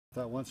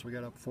Thought once we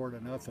got up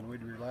 4-0,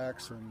 we'd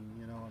relax and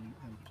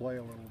and play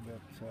a little bit.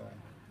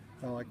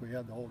 Not like we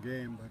had the whole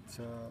game, but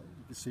you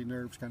could see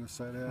nerves kind of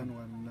set in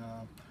when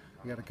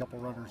we got a couple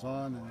runners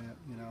on,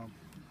 and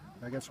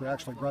I guess we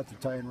actually brought the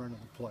tying run to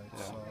the plate.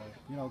 Yeah.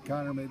 So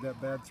Connor made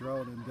that bad throw,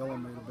 and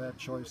Dylan made a bad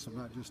choice of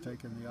not just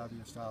taking the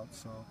obvious out.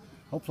 So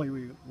hopefully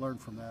we learn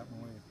from that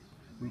when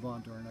we move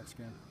on to our next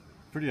game.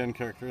 Pretty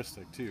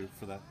uncharacteristic too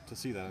for that to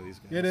see that of these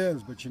guys. It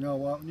is, but you know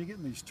what? When you get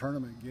in these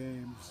tournament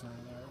games,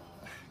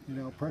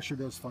 pressure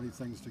does funny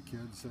things to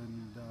kids,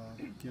 and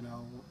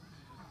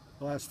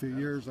the last few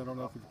years, I don't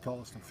know if we could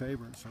call us the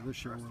favorite. So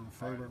this year we're the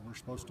favorite. We're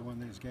supposed to win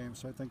these games,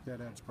 so I think that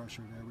adds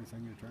pressure to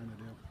everything you're trying to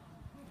do.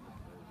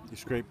 You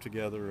scraped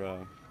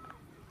together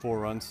 4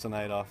 runs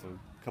tonight off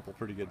a couple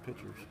pretty good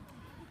pitchers.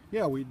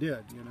 Yeah, we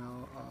did.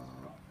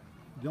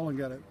 Dylan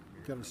got it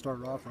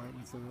started off right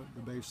with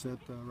the base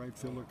hit. The right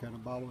fielder kind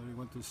of bobbled it. He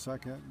went to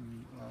second,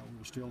 and we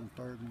were stealing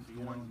third, and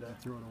and they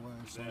threw it away.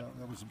 So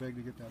that was big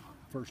to get that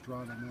first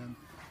run. And then,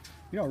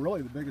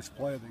 really the biggest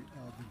play of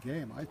the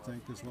game, I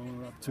think, is when we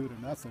were up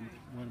 2-0,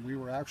 when we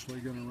were actually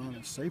going to run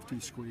a safety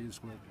squeeze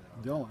with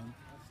Dylan,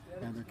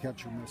 and their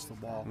catcher missed the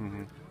ball.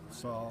 Mm-hmm.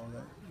 So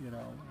that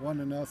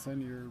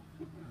 1-0, you're,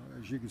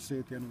 as you can see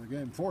at the end of the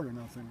game, 4-0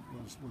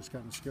 was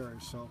kind of scary.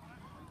 So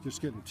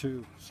just getting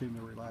 2 seemed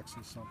to relax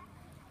us some.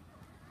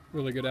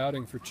 Really good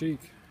outing for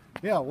Cheek.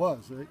 Yeah, it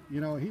was.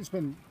 He's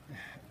been,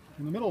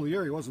 in the middle of the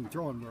year, he wasn't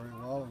throwing very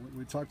well.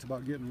 We talked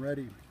about getting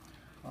ready.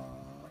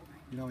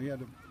 He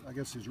had I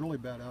guess his really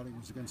bad outing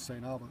was against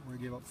St. Albert, where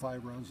he gave up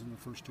 5 runs in the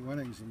first 2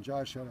 innings. And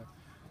Josh had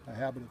a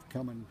habit of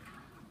coming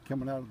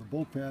out of the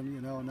bullpen,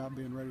 and not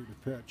being ready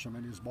to pitch. I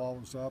mean, his ball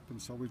was up,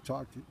 and so we've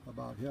talked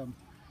about him,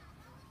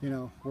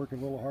 working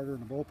a little harder in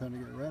the bullpen to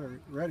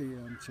get ready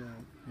and to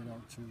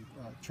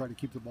try to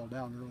keep the ball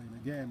down early in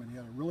the game. And he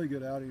had a really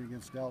good outing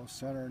against Dallas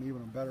Center, and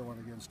even a better one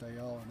against AL, and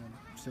then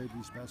saved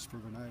his best for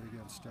the night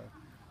against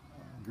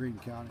Greene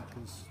County,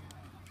 because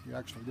he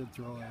actually did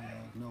throw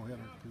a no-hitter,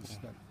 because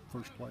that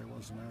first play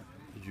wasn't there.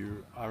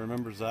 I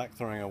remember Zach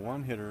throwing a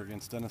 1-hitter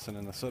against Denison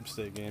in the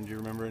sub-state game. Do you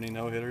remember any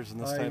no-hitters in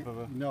this type of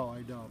a? No,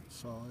 I don't.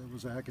 So it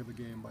was a heck of a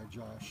game by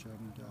Josh,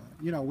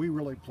 and we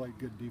really played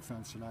good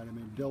defense tonight. I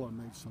mean, Dylan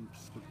made some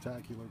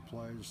spectacular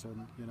plays,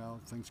 and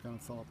things kind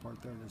of fell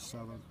apart there in the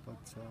 7th,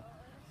 but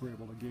we were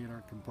able to gain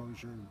our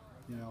composure and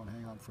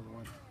hang on for the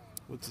win.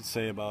 What's it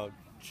say about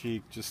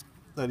Cheek? Just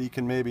that he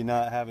can maybe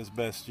not have his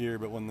best year,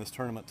 but when this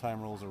tournament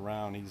time rolls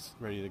around, he's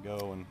ready to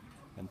go and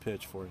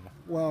pitch for you.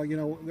 Well,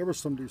 there was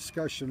some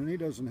discussion, and he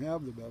doesn't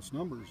have the best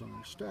numbers on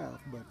his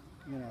staff, but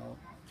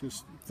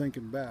just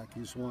thinking back,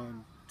 he's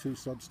won 2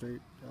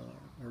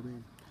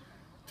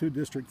 2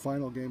 district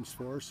final games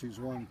for us.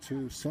 He's won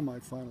 2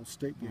 semifinal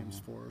state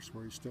games for us,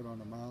 where he stood on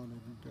the mound,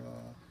 and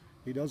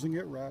he doesn't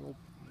get rattled.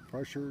 The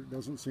pressure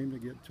doesn't seem to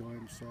get to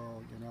him, so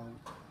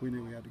we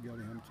knew we had to go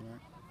to him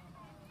tonight.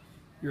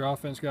 Your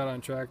offense got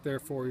on track there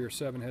for your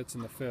 7 hits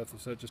in the 5th.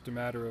 Was that just a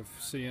matter of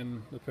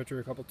seeing the pitcher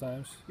a couple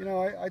times?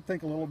 I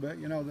think a little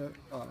bit.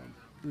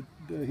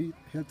 The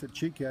hit that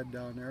Cheek had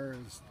down there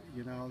is,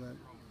 that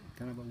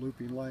kind of a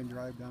looping line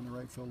drive down the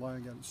right field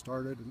line, got it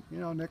started.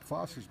 And, Nick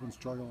Foster's been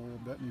struggling a little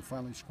bit, and he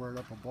finally squared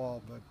up a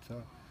ball. But,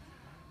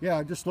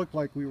 it just looked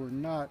like we were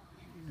not,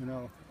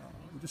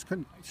 we just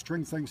couldn't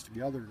string things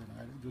together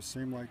tonight. It just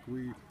seemed like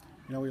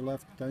I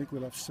think we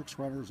left 6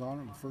 runners on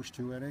in the first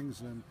 2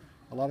 innings, and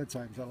a lot of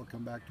times that'll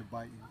come back to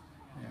bite you.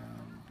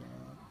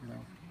 And,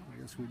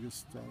 I guess we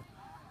just,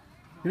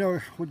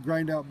 would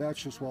grind out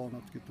bats just well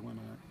enough to get the win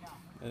tonight.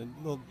 And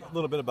a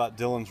little bit about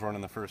Dylan's run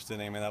in the first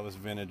inning. I mean, that was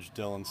vintage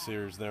Dylan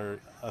Sears. There,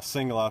 a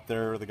single out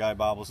there, the guy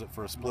bobbles it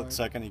for a split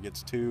second. He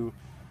gets 2.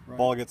 Right.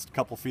 Ball gets a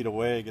couple feet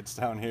away, gets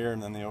down here,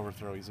 and then the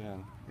overthrow, he's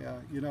in. Yeah,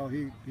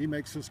 he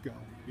makes us go.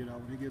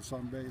 When he gets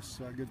on base,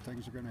 good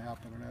things are going to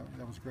happen. And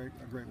that was a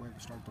great way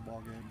to start the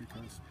ball game,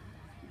 because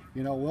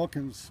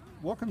Wilkins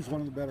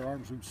one of the better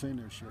arms we've seen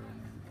this year,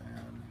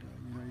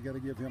 and you got to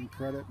give him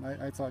credit.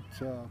 And I thought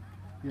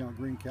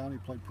Greene County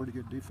played pretty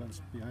good defense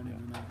behind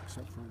him tonight,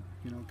 except for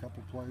a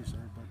couple plays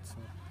there.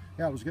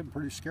 But it was getting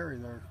pretty scary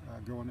there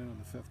going into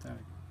the 5th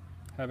inning.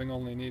 Having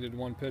only needed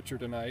 1 pitcher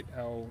tonight,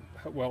 how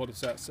well does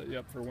that set you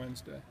up for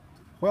Wednesday?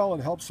 Well, it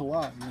helps a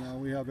lot.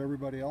 We have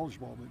everybody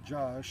eligible but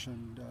Josh,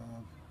 and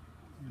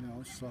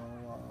so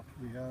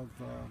we have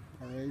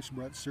our ace,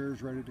 Brett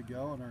Sears, ready to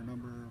go, and our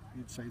number,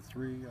 you'd say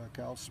 3,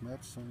 Kyle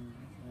Smits, and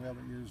we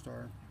haven't used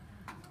our,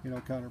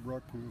 Connor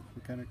Brook, who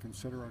we kind of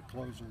consider our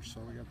closer,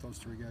 so we got those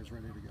 3 guys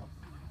ready to go.